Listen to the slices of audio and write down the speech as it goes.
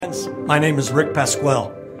friends. My name is Rick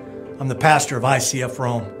Pasquale. I'm the pastor of ICF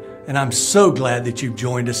Rome, and I'm so glad that you've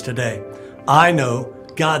joined us today. I know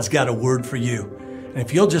God's got a word for you. And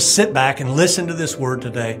if you'll just sit back and listen to this word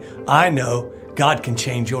today, I know God can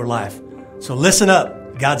change your life. So listen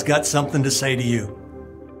up. God's got something to say to you.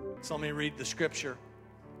 So let me read the scripture.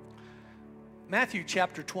 Matthew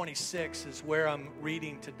chapter 26 is where I'm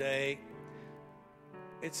reading today.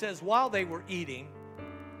 It says, while they were eating,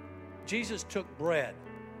 Jesus took bread,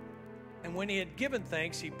 and when he had given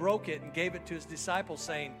thanks, he broke it and gave it to his disciples,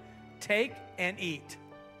 saying, "Take and eat.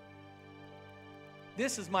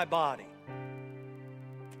 This is my body."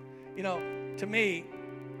 You know, to me,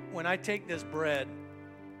 when I take this bread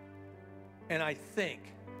and I think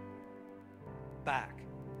back,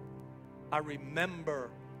 I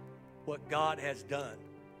remember what God has done.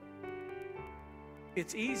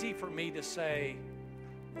 It's easy for me to say,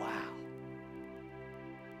 wow.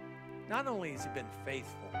 Not only has he been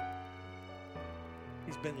faithful,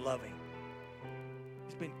 he's been loving,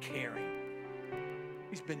 he's been caring,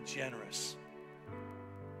 he's been generous.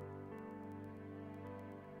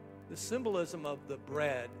 The symbolism of the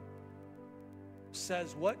bread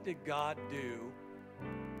says, what did God do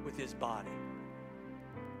with his body?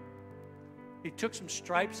 He took some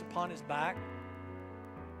stripes upon his back.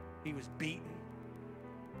 He was beaten.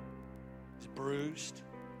 He was bruised.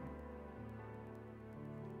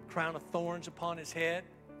 Crown of thorns upon his head.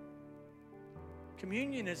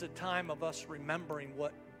 Communion is a time of us remembering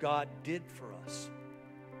what God did for us.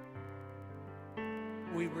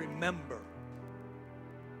 We remember.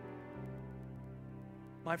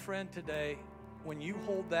 My friend, today, when you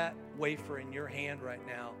hold that wafer in your hand right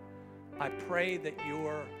now, I pray that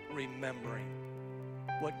you're remembering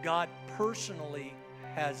what God personally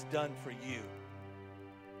has done for you.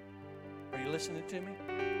 Are you listening to me?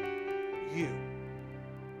 You.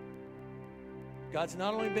 God's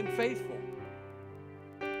not only been faithful,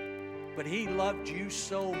 but he loved you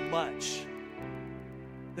so much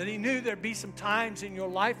that he knew there'd be some times in your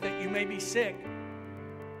life that you may be sick.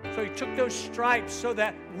 So he took those stripes so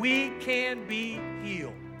that we can be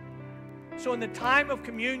healed. So in the time of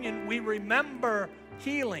communion, we remember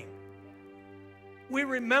healing. We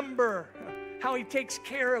remember how he takes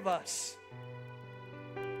care of us.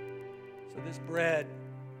 So this bread,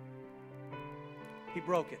 he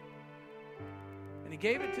broke it. And he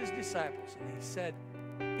gave it to his disciples, and he said,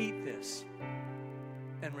 "Eat this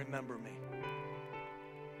and remember me."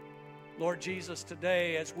 Lord Jesus,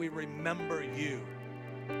 today as we remember you,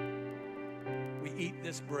 we eat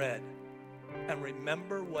this bread and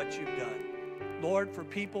remember what you've done. Lord, for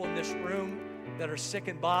people in this room that are sick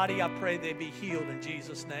in body, I pray they be healed in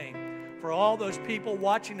Jesus' name. For all those people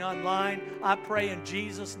watching online, I pray in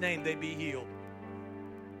Jesus' name they be healed.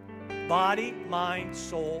 Body, mind,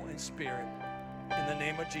 soul, and spirit. In the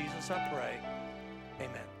name of Jesus, I pray.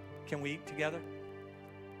 Amen. Can we eat together?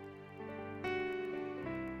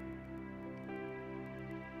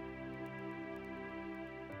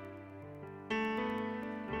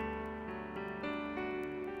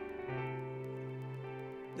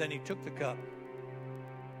 Then he took the cup.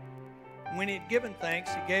 When he had given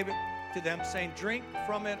thanks, he gave it to them, saying, "Drink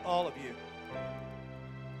from it, all of you."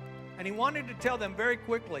 And he wanted to tell them very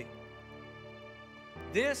quickly,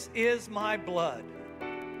 "This is my blood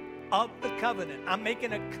of the covenant. I'm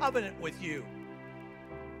making a covenant with you."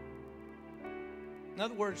 In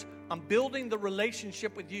other words, I'm building the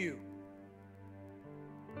relationship with you.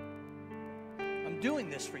 I'm doing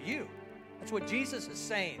this for you. That's what Jesus is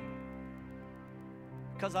saying.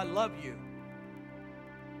 Because I love you.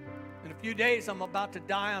 In a few days, I'm about to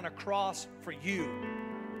die on a cross for you.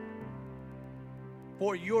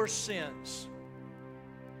 For your sins.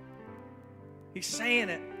 He's saying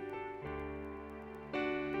it.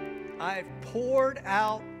 I've poured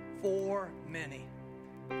out for many.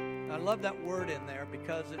 I love that word in there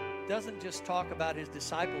because it doesn't just talk about his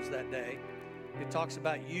disciples that day. It talks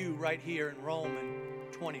about you right here in Rome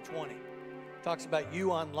in 2020. It talks about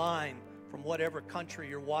you online from whatever country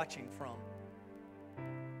you're watching from.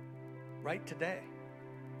 Right today.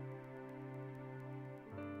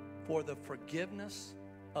 For the forgiveness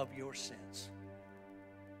of your sins.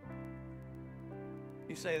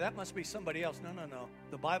 You say, that must be somebody else. No, no, no.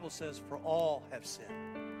 The Bible says, for all have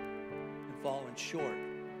sinned and fallen short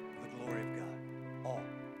of the glory of God. All.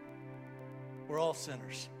 We're all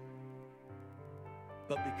sinners.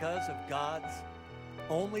 But because of God's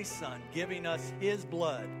only Son giving us his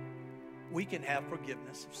blood, we can have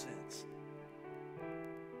forgiveness of sins.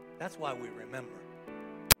 That's why we remember.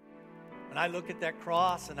 When I look at that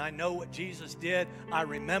cross and I know what Jesus did, I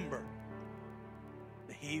remember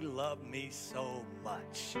that he loved me so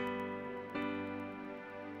much.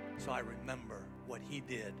 so I remember what he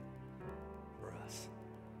did for us.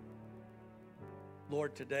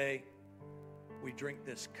 Lord, today we drink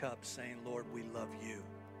this cup saying, Lord, we love you.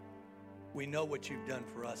 We know what you've done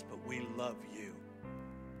for us, but we love you.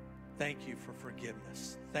 Thank you for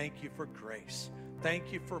forgiveness. Thank you for grace.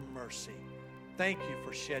 Thank you for mercy. Thank you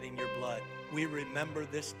for shedding your blood. We remember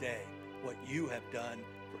this day what you have done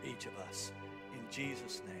for each of us. In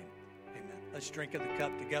Jesus' name, amen. Let's drink of the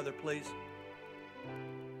cup together, please.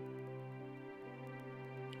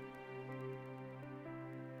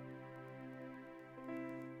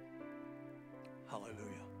 Hallelujah.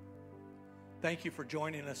 Thank you for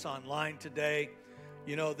joining us online today.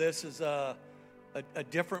 You know, this is a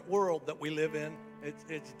different world that we live in.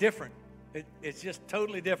 It's different. It's just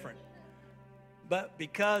totally different. But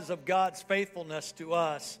because of God's faithfulness to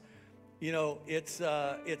us, you know, it's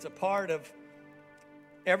a part of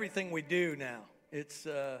everything we do now. It's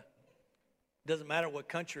doesn't matter what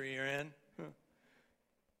country you're in.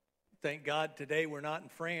 Thank God today we're not in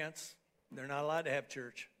France. They're not allowed to have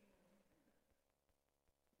church.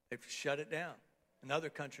 They've shut it down. In other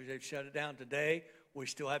countries, they've shut it down. Today, we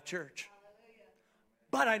still have church.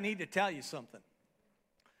 But I need to tell you something.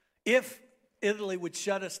 If Italy would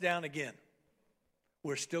shut us down again,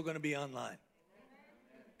 we're still going to be online.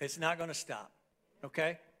 It's not going to stop,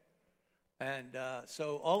 okay? And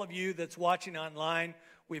so all of you that's watching online,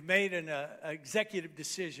 we've made an executive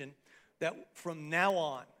decision that from now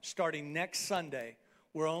on, starting next Sunday,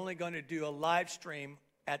 we're only going to do a live stream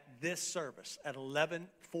at this service at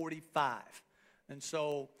 11:45. And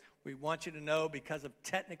so we want you to know, because of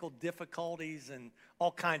technical difficulties and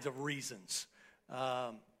all kinds of reasons,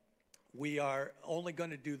 we are only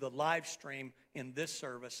going to do the live stream in this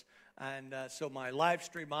service. And so my live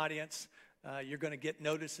stream audience, you're going to get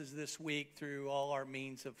notices this week through all our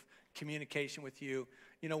means of communication with you.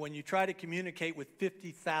 You know, when you try to communicate with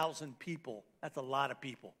 50,000 people, that's a lot of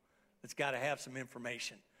people. It's got to have some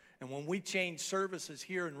information. And when we change services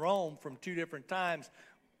here in Rome from 2 different times,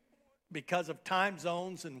 because of time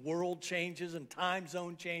zones and world changes and time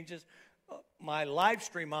zone changes, my live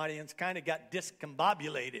stream audience kind of got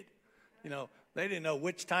discombobulated. You know, they didn't know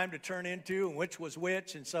which time to turn into and which was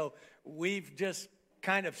which. And so we've just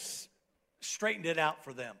kind of straightened it out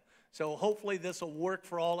for them. So hopefully this will work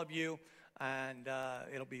for all of you. And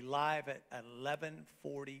it'll be live at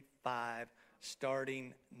 11:45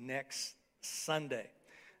 starting next Sunday.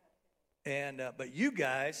 And but you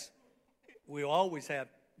guys, we always have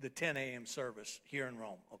the 10 a.m. service here in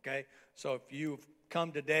Rome, okay? So if you've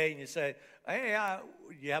come today and you say, hey,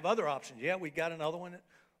 you have other options. Yeah, we got another one,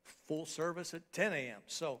 full service at 10 a.m.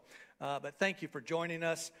 So, but thank you for joining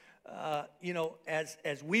us. You know,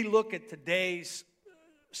 as we look at today's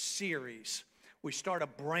series, we start a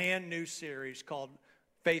brand new series called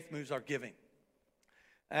Faith Moves Our Giving.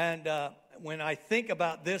 And when I think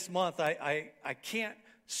about this month, I can't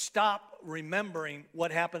stop remembering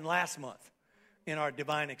what happened last month in our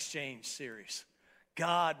Divine Exchange series.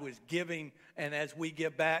 God was giving, and as we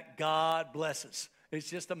give back, God blesses. It's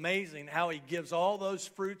just amazing how he gives all those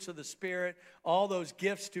fruits of the Spirit, all those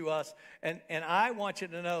gifts to us. And I want you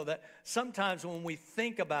to know that sometimes when we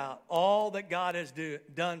think about all that God has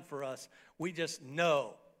done for us, we just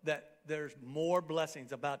know that there's more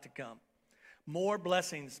blessings about to come. More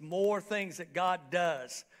blessings, more things that God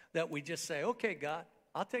does that we just say, okay, God,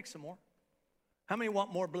 I'll take some more. How many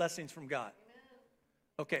want more blessings from God?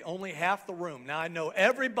 Okay, only half the room. Now, I know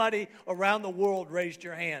everybody around the world raised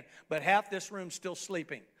your hand, but half this room's still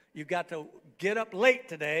sleeping. You've got to get up late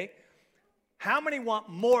today. How many want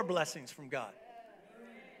more blessings from God?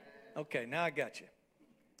 Okay, now I got you.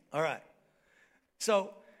 All right.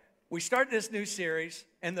 So we start this new series,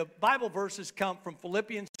 and the Bible verses come from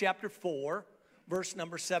Philippians chapter 4, verse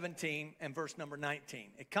number 17 and verse number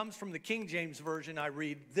 19. It comes from the King James Version. I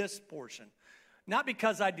read this portion. Not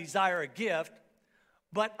because I desire a gift,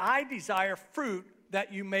 but I desire fruit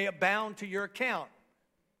that you may abound to your account.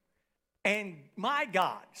 And my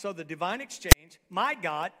God, so the divine exchange, my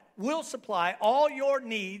God will supply all your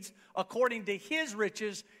needs according to his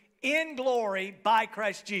riches in glory by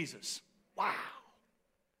Christ Jesus. Wow.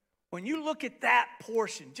 When you look at that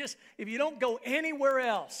portion, just if you don't go anywhere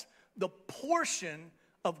else, the portion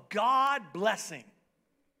of God blessing,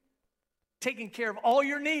 taking care of all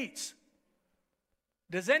your needs.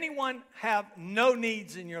 Does anyone have no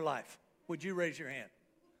needs in your life? Would you raise your hand?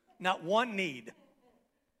 Not one need.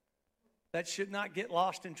 That should not get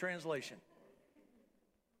lost in translation.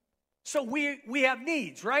 So we have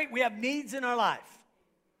needs, right? We have needs in our life.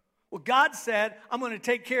 Well, God said, I'm going to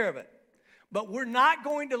take care of it. But we're not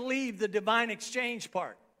going to leave the divine exchange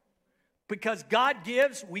part. Because God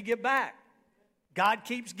gives, we give back. God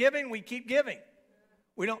keeps giving, we keep giving.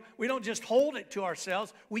 We don't just hold it to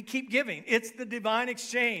ourselves, we keep giving. It's the divine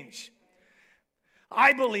exchange.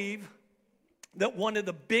 I believe that one of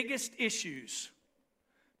the biggest issues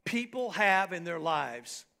people have in their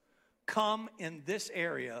lives come in this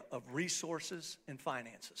area of resources and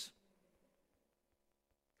finances.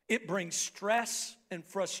 It brings stress and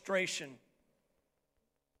frustration,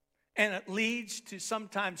 and it leads to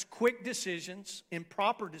sometimes quick decisions,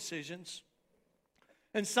 improper decisions,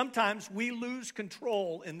 and sometimes we lose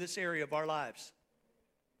control in this area of our lives.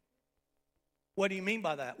 What do you mean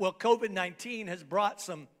by that? Well, COVID-19 has brought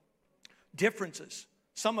some differences.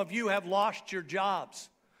 Some of you have lost your jobs.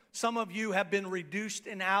 Some of you have been reduced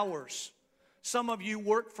in hours. Some of you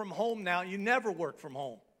work from home now. You never work from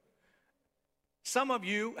home. Some of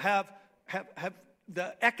you have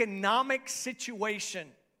the economic situation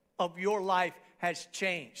of your life has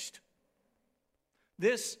changed.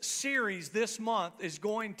 This series this month is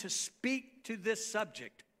going to speak to this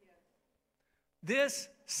subject. This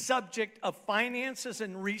subject of finances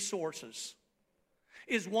and resources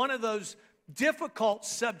is one of those difficult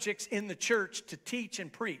subjects in the church to teach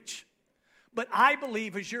and preach. But I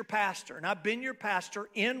believe as your pastor, and I've been your pastor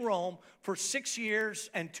in Rome for 6 years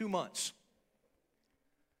and 2 months.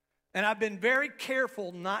 And I've been very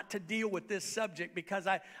careful not to deal with this subject because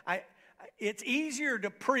it's easier to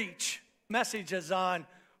preach messages on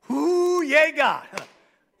who yay God.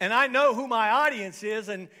 And I know who my audience is,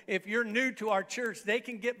 and if you're new to our church, they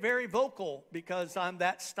can get very vocal because I'm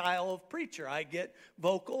that style of preacher. I get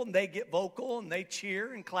vocal, and they get vocal, and they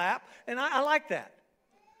cheer and clap, and I like that.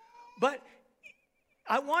 But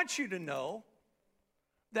I want you to know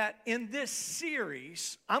that in this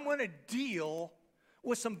series, I'm going to deal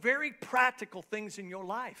with some very practical things in your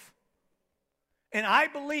life. And I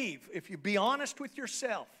believe, if you be honest with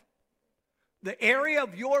yourself, the area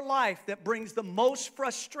of your life that brings the most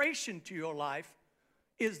frustration to your life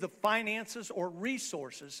is the finances or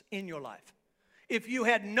resources in your life. If you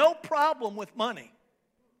had no problem with money,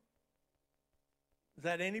 is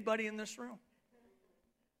that anybody in this room?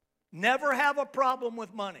 Never have a problem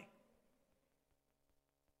with money.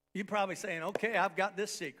 You're probably saying, okay, I've got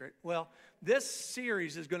this secret. Well, this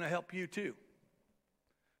series is going to help you too.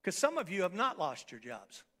 Because some of you have not lost your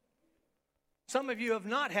jobs. Some of you have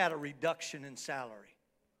not had a reduction in salary.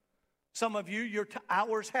 Some of you, your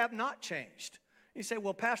hours have not changed. You say,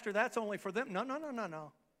 well, Pastor, that's only for them. No.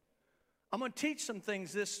 I'm going to teach some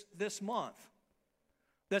things this month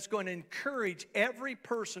that's going to encourage every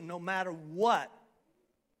person, no matter what.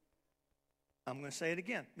 I'm going to say it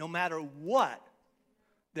again. No matter what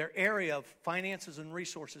their area of finances and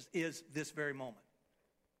resources is this very moment.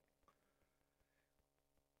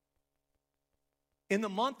 In the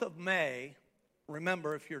month of May,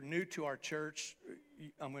 remember, if you're new to our church,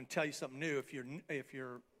 I'm going to tell you something new. If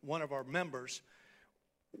you're one of our members,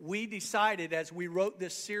 we decided as we wrote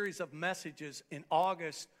this series of messages in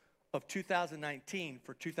August of 2019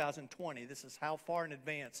 for 2020, this is how far in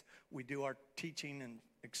advance we do our teaching and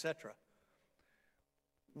etc.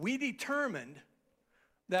 We determined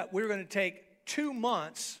that we're going to take 2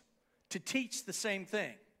 months to teach the same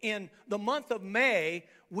thing. In the month of May,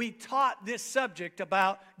 we taught this subject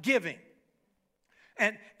about giving.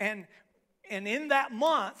 And in that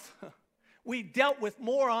month, we dealt with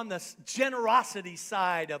more on the generosity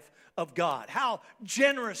side of God, how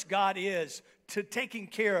generous God is to taking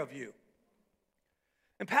care of you.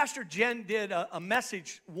 And Pastor Jen did a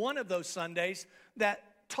message one of those Sundays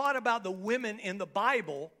that taught about the women in the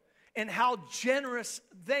Bible and how generous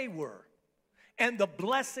they were and the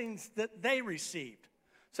blessings that they received.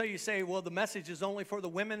 So you say, well, the message is only for the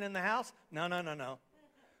women in the house? No.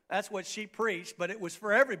 That's what she preached, but it was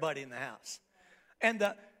for everybody in the house. And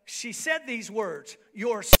she said these words,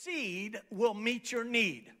 your seed will meet your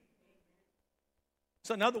need.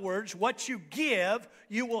 So in other words, what you give,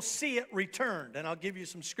 you will see it returned. And I'll give you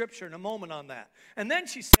some scripture in a moment on that. And then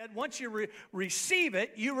she said, once you receive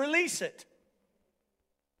it, you release it.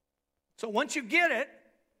 So once you get it,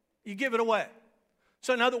 you give it away.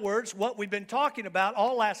 So in other words, what we've been talking about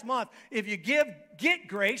all last month, if you get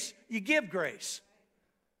grace, you give grace.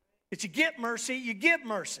 If you get mercy, you give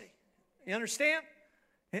mercy. You understand?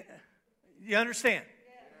 You understand?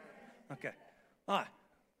 Okay. All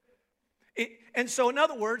right. And so in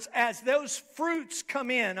other words, as those fruits come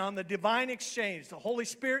in on the divine exchange, the Holy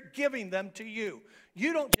Spirit giving them to you,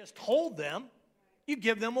 you don't just hold them, you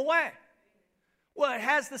give them away. Well, it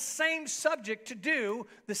has the same subject to do,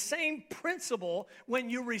 the same principle when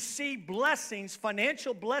you receive blessings,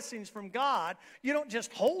 financial blessings from God. You don't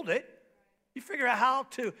just hold it. You figure out how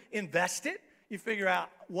to invest it. You figure out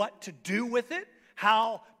what to do with it,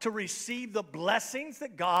 how to receive the blessings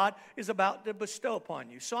that God is about to bestow upon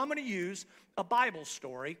you. So I'm going to use a Bible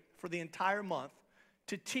story for the entire month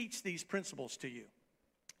to teach these principles to you.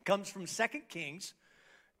 It comes from 2 Kings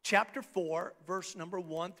chapter 4, verse number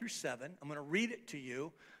 1 through 7. I'm going to read it to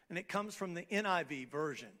you, and it comes from the NIV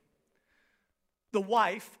version. The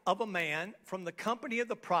wife of a man from the company of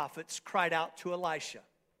the prophets cried out to Elisha,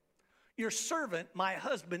 "Your servant, my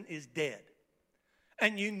husband, is dead,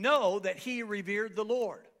 and you know that he revered the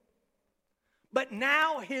Lord. But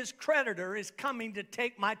now his creditor is coming to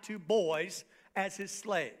take my 2 boys as his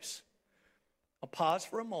slaves." I'll pause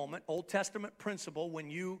for a moment. Old Testament principle, when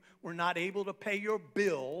you were not able to pay your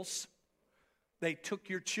bills, they took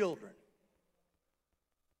your children.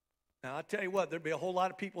 Now, I'll tell you what, there'd be a whole lot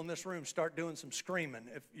of people in this room start doing some screaming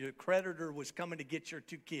if your creditor was coming to get your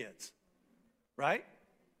 2 kids, right?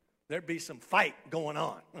 There'd be some fight going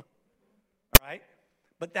on, all right?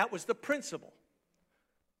 But that was the principle.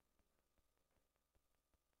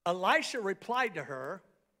 Elisha replied to her,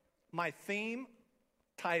 my theme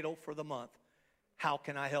title for the month, "How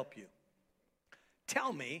can I help you?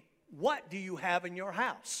 Tell me, what do you have in your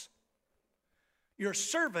house?" Your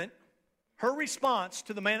servant, her response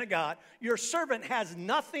to the man of God, "Your servant has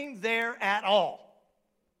nothing there at all."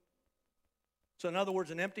 So in other words,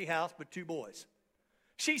 an empty house, but 2 boys.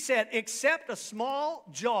 She said, "Except a small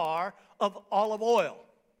jar of olive oil."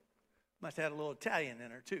 Must have had a little Italian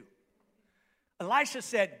in her too. Elisha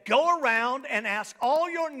said, "Go around and ask all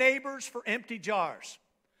your neighbors for empty jars.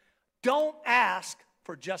 Don't ask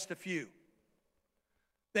for just a few.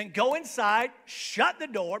 Then go inside, shut the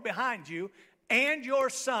door behind you, and your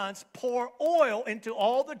sons pour oil into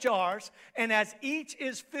all the jars, and as each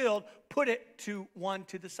is filled, put it to one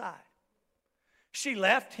to the side." She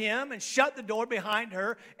left him and shut the door behind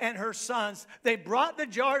her and her sons. They brought the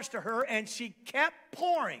jars to her, and she kept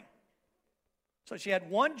pouring. So she had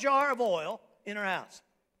 1 jar of oil in her house.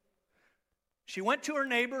 She went to her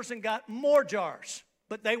neighbors and got more jars,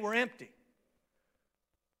 but they were empty.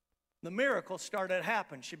 The miracle started to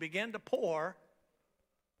happen. She began to pour.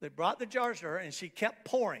 They brought the jars to her, and she kept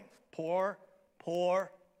pouring. Pour,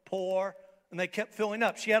 pour, pour, and they kept filling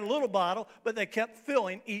up. She had a little bottle, but they kept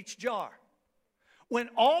filling each jar. When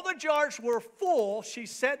all the jars were full, she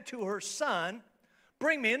said to her son,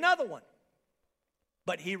 "Bring me another one."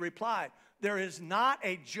 But he replied, "There is not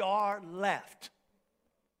a jar left."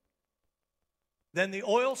 Then the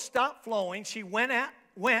oil stopped flowing. She went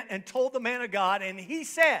and told the man of God, and he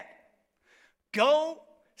said, "Go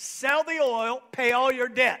sell the oil, pay all your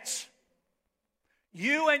debts.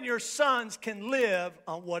 You and your sons can live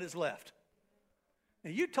on what is left."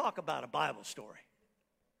 Now you talk about a Bible story.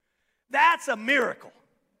 That's a miracle.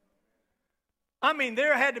 I mean,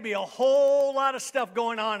 there had to be a whole lot of stuff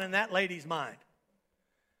going on in that lady's mind.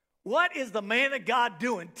 What is the man of God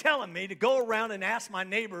doing telling me to go around and ask my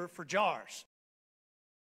neighbor for jars?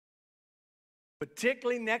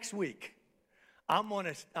 Particularly next week, I'm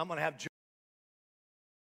going to have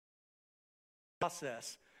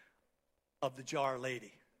process of the jar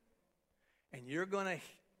lady. And you're going to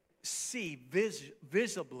see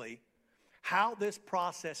visibly how this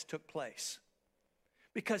process took place.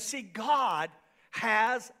 Because, see, God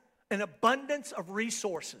has an abundance of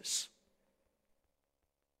resources.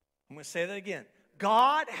 I'm going to say that again.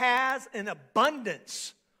 God has an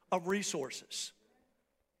abundance of resources.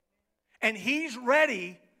 And He's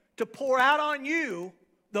ready to pour out on you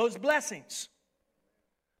those blessings.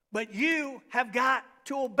 But you have got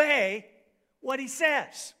to obey what He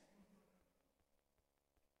says.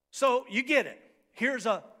 So you get it. Here's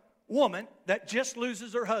a woman that just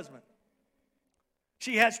loses her husband.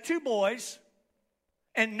 She has 2 boys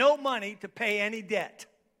and no money to pay any debt.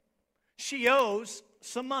 She owes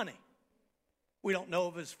some money. We don't know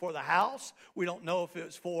if it's for the house. We don't know if it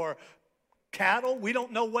was for cattle. We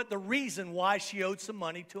don't know what the reason why she owed some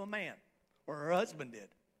money to a man, or her husband did.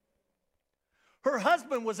 Her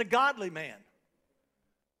husband was a godly man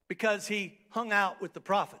because he hung out with the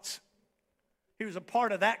prophets. He was a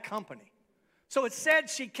part of that company. So it said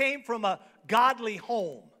she came from a godly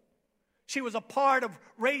home. She was a part of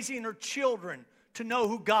raising her children to know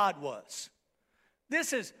who God was.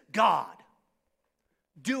 This is God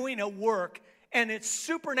doing a work, and it's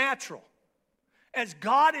supernatural. As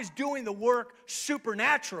God is doing the work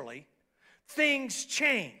supernaturally, things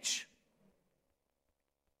change.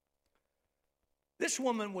 This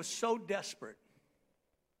woman was so desperate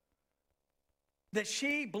that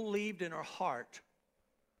she believed in her heart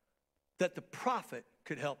that the prophet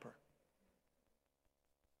could help her.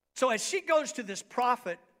 So as she goes to this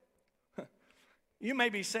prophet, you may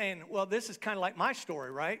be saying, well, this is kind of like my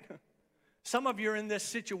story, right? Some of you are in this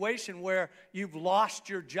situation where you've lost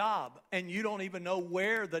your job and you don't even know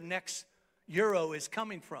where the next euro is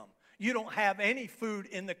coming from. You don't have any food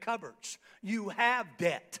in the cupboards. You have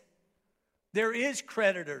debt. There is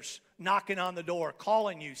creditors knocking on the door,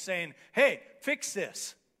 calling you, saying, hey, fix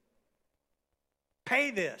this. Pay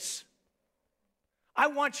this. I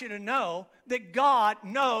want you to know that God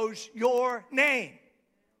knows your name.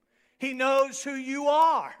 He knows who you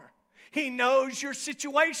are. He knows your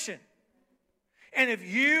situation. And if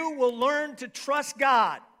you will learn to trust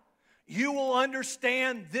God, you will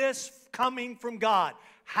understand this coming from God.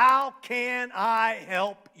 How can I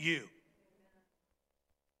help you?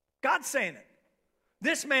 God's saying it.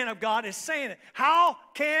 This man of God is saying it. How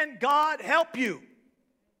can God help you?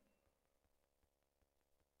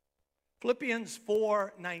 Philippians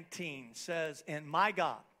 4:19 says, and my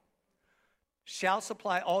God shall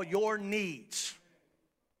supply all your needs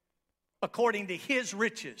according to his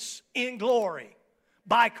riches in glory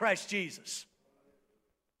by Christ Jesus.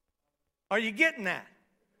 Are you getting that?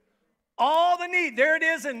 All the need. There it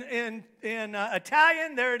is in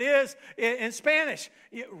Italian. There it is in Spanish.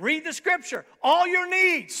 Read the scripture. All your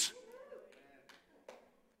needs.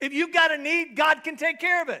 If you've got a need, God can take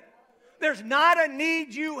care of it. There's not a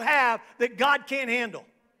need you have that God can't handle.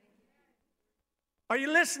 Are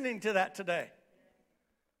you listening to that today?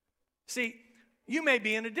 See, you may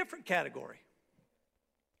be in a different category.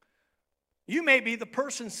 You may be the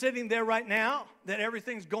person sitting there right now that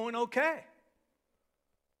everything's going okay.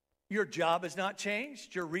 Your job has not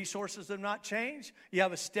changed. Your resources have not changed. You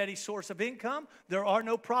have a steady source of income. There are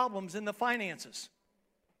no problems in the finances.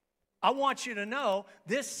 I want you to know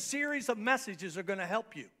this series of messages are going to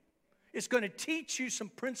help you. It's going to teach you some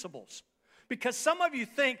principles. Because some of you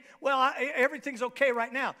think, well, everything's okay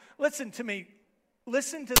right now. Listen to me.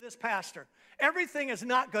 Listen to this pastor. Everything is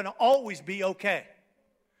not going to always be okay.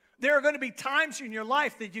 There are going to be times in your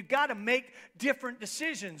life that you've got to make different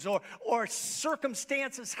decisions or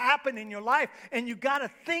circumstances happen in your life and you've got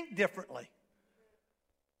to think differently.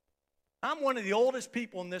 I'm one of the oldest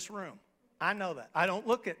people in this room. I know that. I don't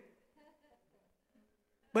look it.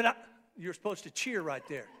 But you're supposed to cheer right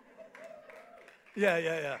there.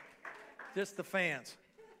 Yeah. Just the fans.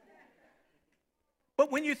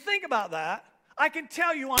 But when you think about that, I can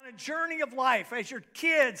tell you on a journey of life, as your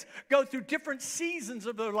kids go through different seasons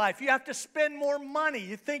of their life, you have to spend more money.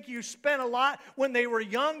 You think you spent a lot when they were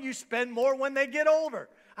young, you spend more when they get older.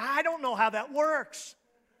 I don't know how that works.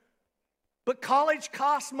 But college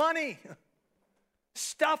costs money.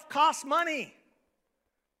 Stuff costs money.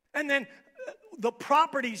 And then the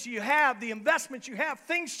properties you have, the investments you have,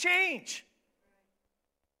 things change.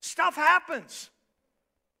 Stuff happens.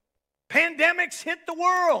 Pandemics hit the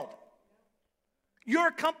world.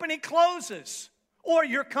 Your company closes or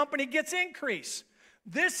your company gets increased.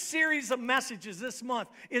 This series of messages this month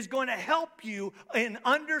is going to help you in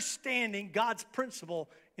understanding God's principle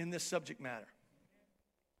in this subject matter.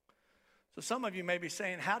 So some of you may be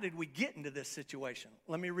saying, how did we get into this situation?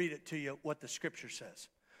 Let me read it to you what the scripture says.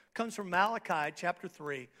 It comes from Malachi chapter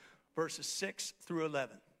 3, verses 6 through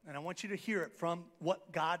 11. And I want you to hear it from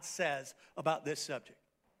what God says about this subject.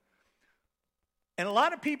 And a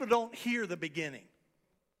lot of people don't hear the beginning.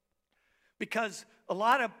 Because a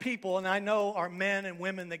lot of people, and I know our men and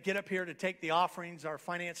women that get up here to take the offerings, our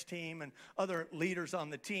finance team and other leaders on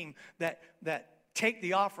the team that take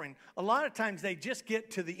the offering, a lot of times they just get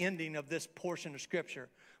to the ending of this portion of Scripture.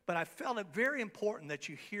 But I felt it very important that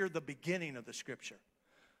you hear the beginning of the Scripture.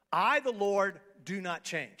 I, the Lord, do not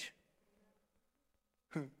change.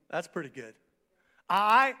 That's pretty good.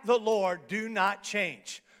 I, the Lord, do not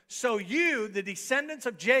change. So you, the descendants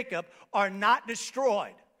of Jacob, are not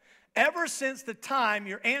destroyed. Ever since the time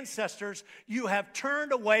your ancestors, you have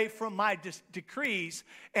turned away from my decrees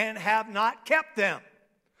and have not kept them.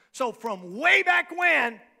 So from way back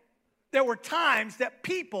when, there were times that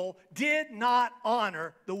people did not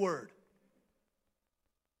honor the word.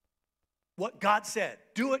 What God said,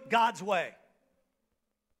 do it God's way.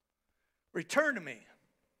 Return to me.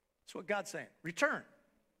 That's what God's saying. Return.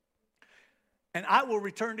 And I will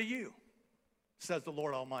return to you, says the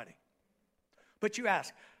Lord Almighty. But you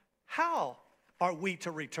ask, how are we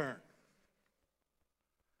to return?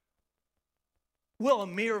 Will a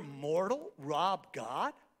mere mortal rob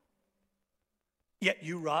God? Yet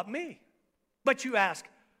you rob me. But you ask,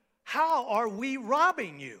 how are we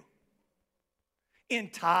robbing you? In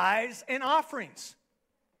tithes and offerings.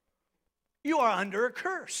 You are under a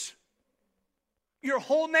curse. Your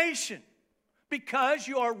whole nation, because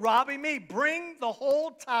you are robbing me. Bring the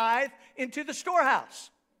whole tithe into the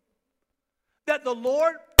storehouse. That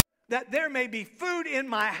there may be food in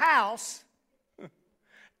my house,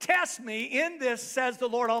 Test me in this, says the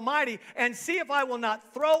Lord Almighty, and see if I will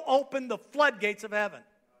not throw open the floodgates of heaven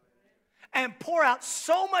and pour out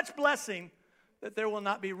so much blessing that there will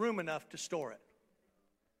not be room enough to store it.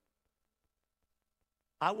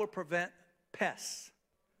 I will prevent pests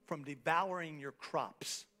from devouring your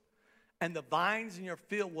crops, and the vines in your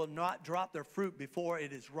field will not drop their fruit before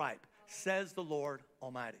it is ripe, says the Lord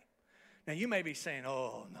Almighty. Now you may be saying,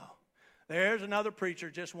 oh no, there's another preacher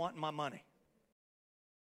just wanting my money.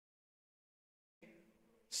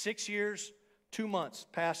 6 years, 2 months,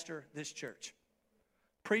 pastor this church,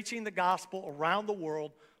 preaching the gospel around the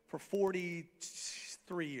world for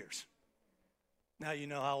 43 years. Now you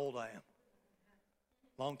know how old I am.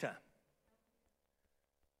 Long time.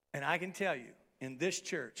 And I can tell you, in this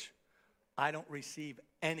church, I don't receive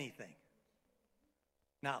anything.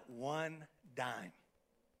 Not one dime.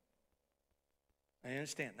 I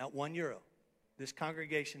understand, not €1. This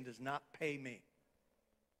congregation does not pay me.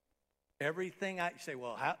 Everything you say,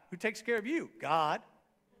 well, who takes care of you? God.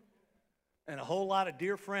 And a whole lot of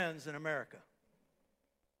dear friends in America.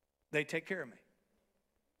 They take care of me.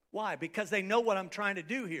 Why? Because they know what I'm trying to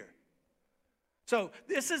do here. So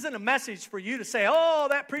this isn't a message for you to say, oh,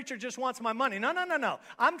 that preacher just wants my money. No, no, no, no.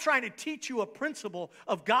 I'm trying to teach you a principle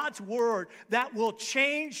of God's word that will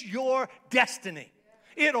change your destiny.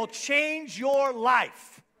 It'll change your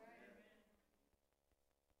life.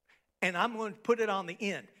 And I'm going to put it on the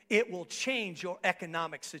end. It will change your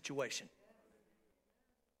economic situation.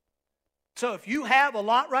 So if you have a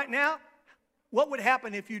lot right now, what would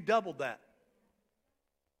happen if you doubled that?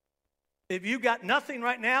 If you got nothing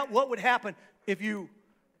right now, what would happen if you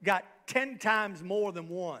got 10 times more than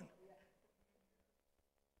one?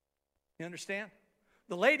 You understand?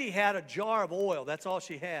 The lady had a jar of oil. That's all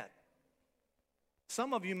she had.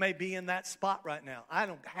 Some of you may be in that spot right now. I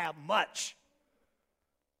don't have much.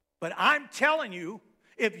 But I'm telling you,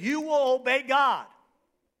 if you will obey God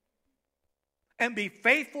and be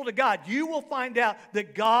faithful to God, you will find out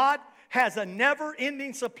that God has a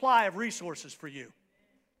never-ending supply of resources for you.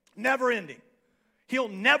 Never-ending. He'll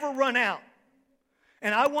never run out.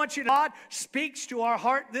 And I want you to, God speaks to our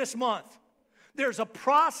heart this month. There's a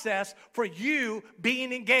process for you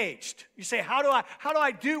being engaged. You say, how do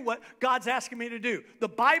I do what God's asking me to do? The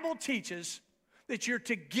Bible teaches that you're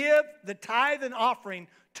to give the tithe and offering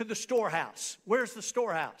to the storehouse. Where's the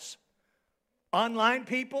storehouse? Online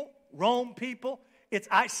people, Rome people, it's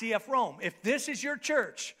ICF Rome. If this is your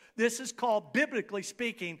church, this is called, biblically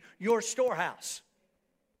speaking, your storehouse.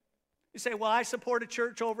 You say, well, I support a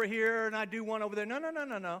church over here and I do one over there. No, no, no,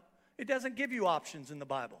 no, no. It doesn't give you options in the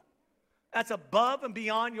Bible. That's above and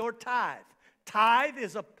beyond your tithe. Tithe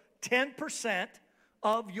is 10%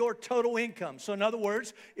 of your total income. So in other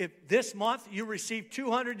words, if this month you receive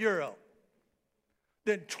 €200,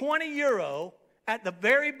 then €20 at the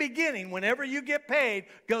very beginning, whenever you get paid,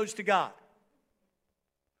 goes to God.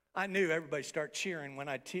 I knew everybody started cheering when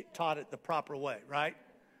I taught it the proper way, right?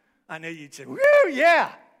 I knew you'd say, woo,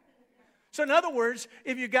 yeah. So in other words,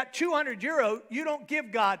 if you got €200, you don't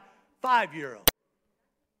give God €5.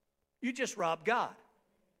 You just rob God.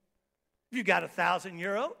 If you got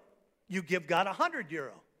 €1,000, you give God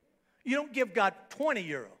 €100. You don't give God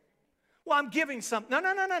 €20. Well, I'm giving some. No,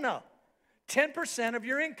 no, no, no, no. 10% of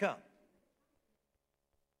your income.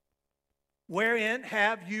 Wherein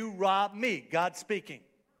have you robbed me? God speaking.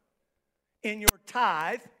 In your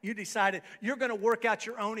tithe, you decided you're going to work out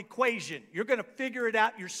your own equation. You're going to figure it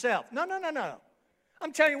out yourself. No, no, no, no.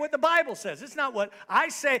 I'm telling you what the Bible says. It's not what I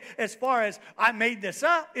say as far as I made this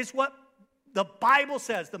up. It's what the Bible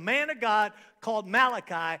says. The man of God called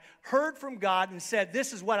Malachi heard from God and said,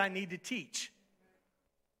 this is what I need to teach.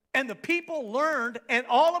 And the people learned, and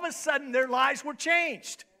all of a sudden their lives were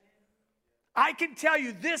changed. I can tell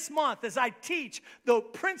you this month as I teach the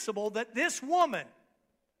principle that this woman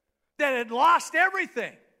that had lost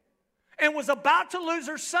everything and was about to lose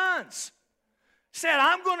her sons said,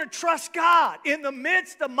 I'm going to trust God. In the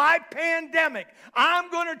midst of my pandemic,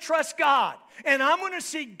 I'm going to trust God. And I'm going to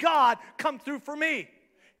see God come through for me.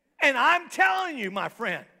 And I'm telling you, my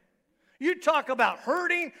friend, you talk about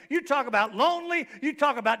hurting, you talk about lonely, you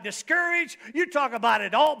talk about discouraged, you talk about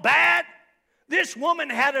it all bad. This woman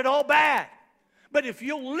had it all bad. But if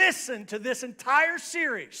you'll listen to this entire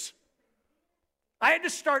series, I had to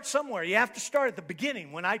start somewhere. You have to start at the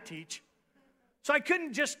beginning when I teach. So I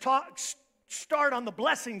couldn't just start on the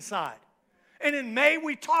blessing side. And in May,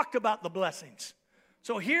 we talked about the blessings.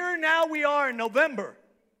 So here now we are in November.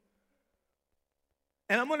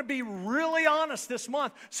 And I'm going to be really honest this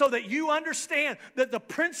month so that you understand that the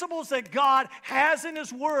principles that God has in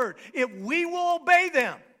His Word, if we will obey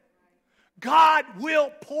them, God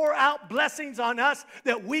will pour out blessings on us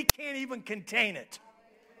that we can't even contain it.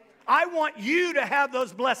 I want you to have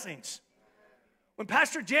those blessings. When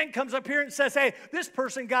Pastor Jen comes up here and says, hey, this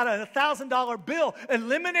person got a $1,000 bill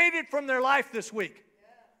eliminated from their life this week.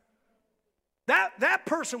 That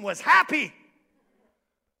person was happy.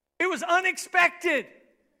 It was unexpected.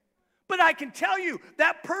 But I can tell you,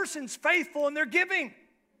 that person's faithful in their giving.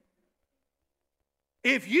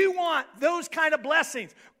 If you want those kind of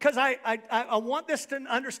blessings, because I want this to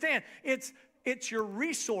understand, it's your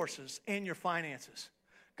resources and your finances.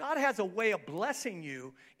 God has a way of blessing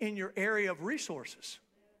you in your area of resources.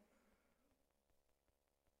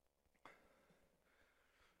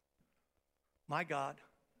 My God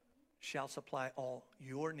shall supply all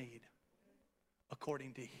your need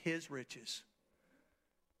according to his riches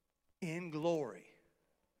in glory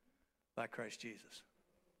by Christ Jesus.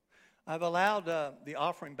 I've allowed the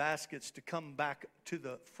offering baskets to come back to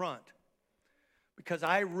the front because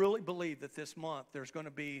I really believe that this month there's going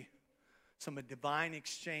to be some divine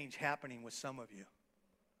exchange happening with some of you.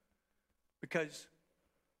 Because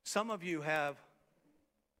some of you have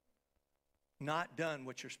not done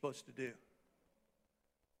what you're supposed to do.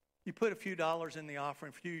 You put a few dollars in the offering,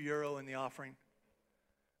 a few euro in the offering,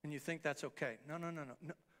 and you think that's okay. No.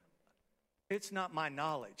 It's not my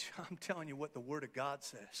knowledge. I'm telling you what the Word of God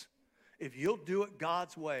says. If you'll do it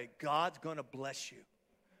God's way, God's going to bless you.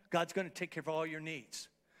 God's going to take care of all your needs.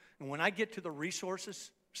 And when I get to the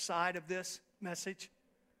resources side of this message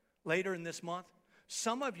later in this month,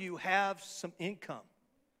 some of you have some income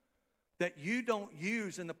that you don't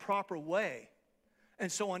use in the proper way.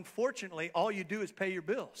 And so unfortunately, all you do is pay your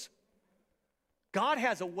bills. God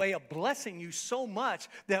has a way of blessing you so much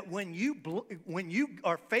that when you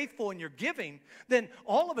are faithful in your giving, then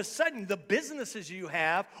all of a sudden the businesses you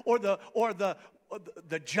have or the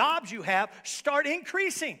jobs you have start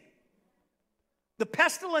increasing. The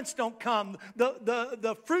pestilence don't come.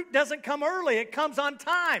 The fruit doesn't come early. It comes on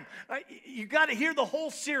time. You got to hear the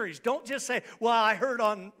whole series. Don't just say, well, I heard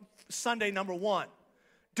on Sunday number 1.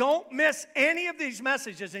 Don't miss any of these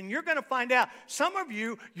messages, and you're going to find out. Some of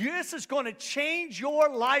you, this is going to change your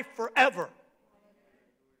life forever.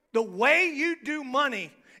 The way you do money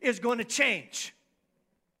is going to change.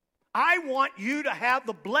 I want you to have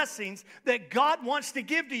the blessings that God wants to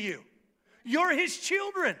give to you. You're His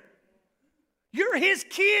children. You're His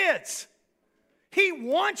kids. He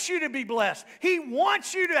wants you to be blessed. He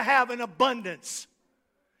wants you to have an abundance.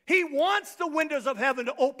 He wants the windows of heaven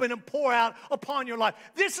to open and pour out upon your life.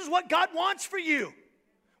 This is what God wants for you.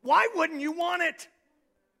 Why wouldn't you want it?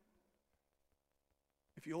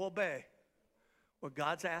 If you obey what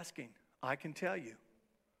God's asking, I can tell you.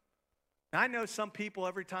 Now, I know some people,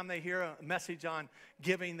 every time they hear a message on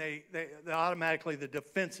giving, they automatically, the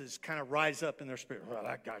defenses kind of rise up in their spirit. Well,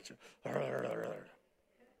 I got you.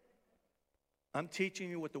 I'm teaching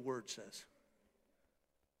you what the Word says.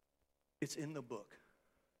 It's in the book.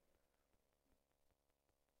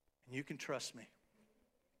 And you can trust me.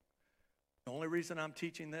 The only reason I'm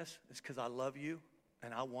teaching this is because I love you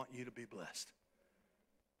and I want you to be blessed.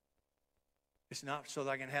 It's not so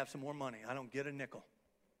that I can have some more money. I don't get a nickel.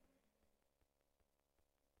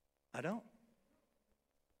 I don't.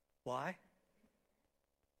 Why?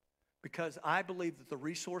 Because I believe that the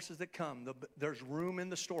resources that come, there's room in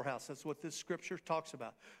the storehouse. That's what this scripture talks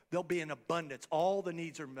about. There'll be an abundance. All the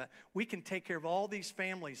needs are met. We can take care of all these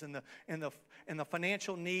families and the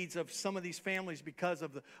financial needs of some of these families because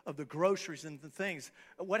of the groceries and the things.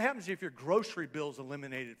 What happens if your grocery bill is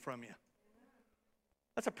eliminated from you?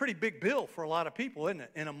 That's a pretty big bill for a lot of people, isn't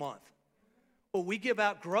it, in a month? Well, we give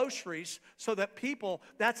out groceries so that people,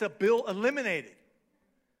 that's a bill eliminated.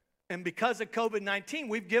 And because of COVID-19,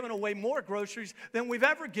 we've given away more groceries than we've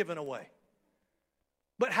ever given away.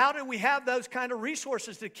 But how do we have those kind of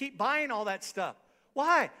resources to keep buying all that stuff?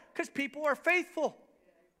 Why? Because people are faithful.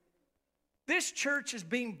 This church is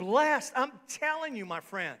being blessed. I'm telling you, my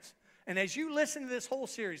friends. And as you listen to this whole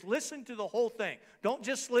series, listen to the whole thing. Don't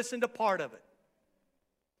just listen to part of it.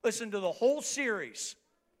 Listen to the whole series.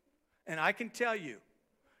 And I can tell you,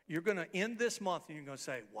 you're going to end this month and you're going to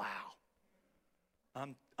say, wow.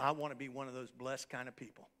 I want to be one of those blessed kind of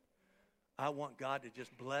people. I want God to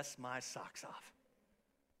just bless my socks off.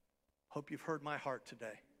 Hope you've heard my heart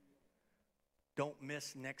today. Don't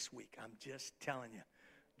miss next week. I'm just telling you.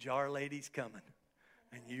 Jar Lady's coming.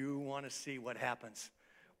 And you want to see what happens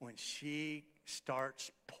when she starts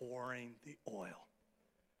pouring the oil.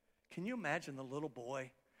 Can you imagine the little boy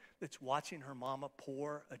that's watching her mama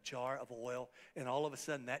pour a jar of oil, and all of a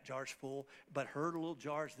sudden that jar's full, but her little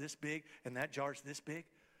jar's this big, and that jar's this big?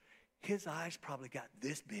 His eyes probably got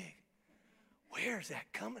this big. Where's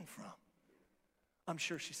that coming from? I'm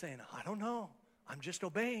sure she's saying, I don't know. I'm just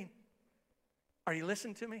obeying. Are you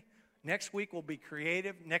listening to me? Next week will be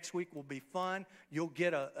creative. Next week will be fun. You'll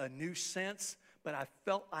get a new sense. But I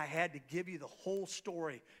felt I had to give you the whole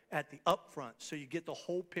story at the upfront so you get the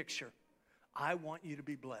whole picture. I want you to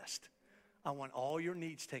be blessed. I want all your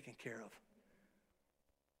needs taken care of.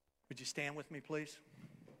 Would you stand with me, please?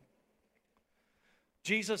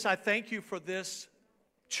 Jesus, I thank you for this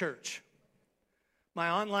church. My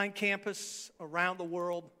online campus around the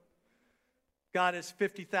world, God, as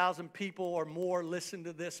 50,000 people or more listen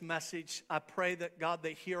to this message, I pray that, God,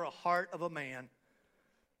 they hear a heart of a man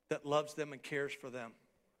that loves them and cares for them.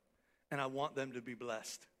 And I want them to be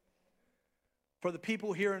blessed. For the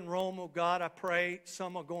people here in Rome, oh God, I pray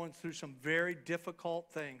some are going through some very difficult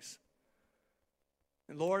things.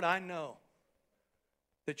 And Lord, I know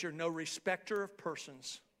that you're no respecter of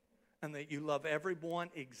persons and that you love everyone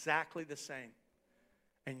exactly the same.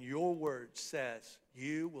 And your word says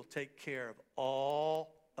you will take care of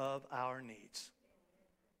all of our needs.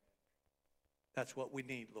 That's what we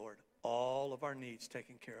need, Lord. All of our needs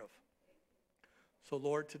taken care of. So,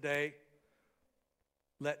 Lord, today,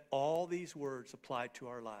 let all these words apply to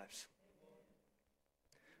our lives.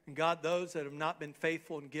 And God, those that have not been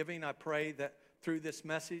faithful in giving, I pray that through this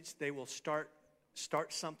message, they will start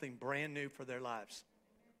something brand new for their lives.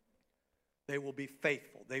 They will be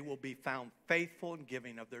faithful. They will be found faithful in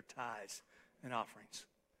giving of their tithes and offerings.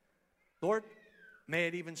 Lord, may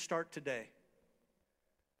it even start today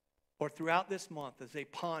or throughout this month as they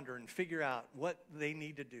ponder and figure out what they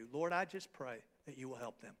need to do. Lord, I just pray that you will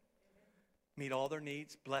help them. Meet all their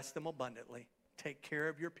needs. Bless them abundantly. Take care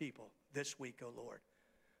of your people this week, oh Lord.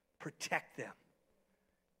 Protect them.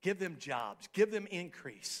 Give them jobs. Give them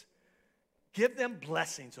increase. Give them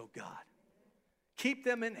blessings, oh God. Keep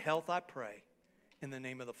them in health, I pray. In the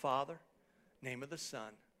name of the Father, name of the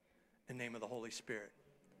Son, and name of the Holy Spirit.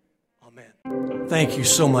 Amen. Thank you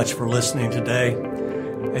so much for listening today.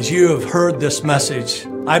 As you have heard this message,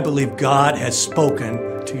 I believe God has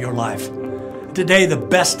spoken to your life. Today, the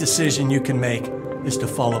best decision you can make is to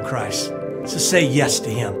follow Christ. So say yes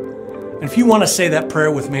to Him. And if you want to say that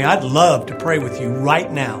prayer with me, I'd love to pray with you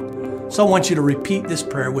right now. So I want you to repeat this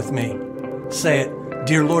prayer with me. Say it,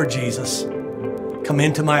 Dear Lord Jesus, come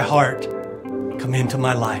into my heart, come into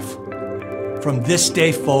my life. From this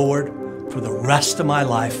day forward, for the rest of my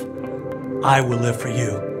life, I will live for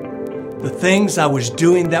you. The things I was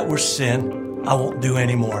doing that were sin, I won't do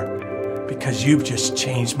anymore because you've just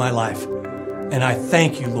changed my life. And I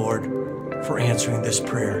thank you, Lord, for answering this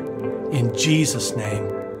prayer. In Jesus' name,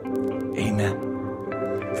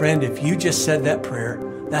 amen. Friend, if you just said that prayer,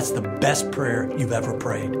 that's the best prayer you've ever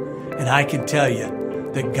prayed. And I can tell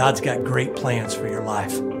you that God's got great plans for your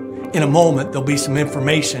life. In a moment, there'll be some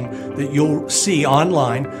information that you'll see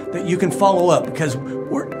online that you can follow up because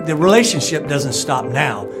the relationship doesn't stop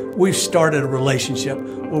now. We've started a relationship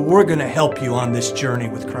where we're going to help you on this journey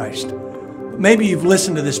with Christ. Maybe you've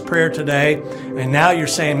listened to this prayer today and now you're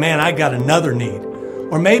saying, man, I got another need.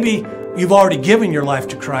 Or maybe you've already given your life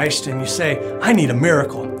to Christ and you say, I need a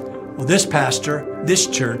miracle. Well, this pastor, this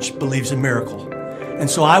church believes in miracle. And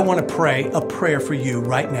so I want to pray a prayer for you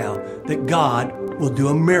right now that God will do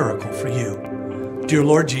a miracle for you. Dear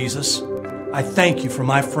Lord Jesus, I thank you for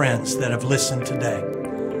my friends that have listened today.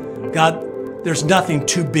 God, there's nothing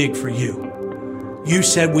too big for you. You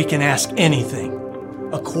said we can ask anything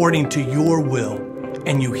according to your will,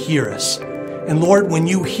 and you hear us. And Lord, when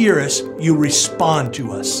you hear us, you respond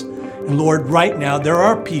to us. And Lord, right now, there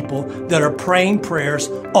are people that are praying prayers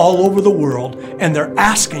all over the world, and they're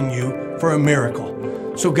asking you for a miracle.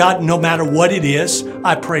 So God, no matter what it is,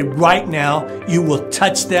 I pray right now you will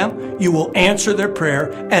touch them, you will answer their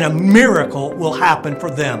prayer, and a miracle will happen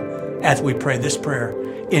for them as we pray this prayer.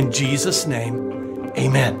 In Jesus' name,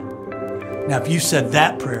 amen. Now, if you said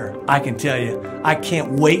that prayer, I can tell you, I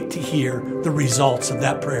can't wait to hear the results of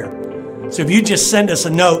that prayer. So if you just send us a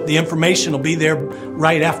note, the information will be there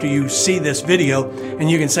right after you see this video,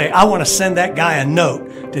 and you can say, I want to send that guy a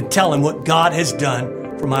note to tell him what God has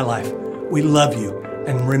done for my life. We love you.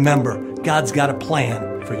 And remember, God's got a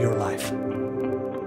plan for your life.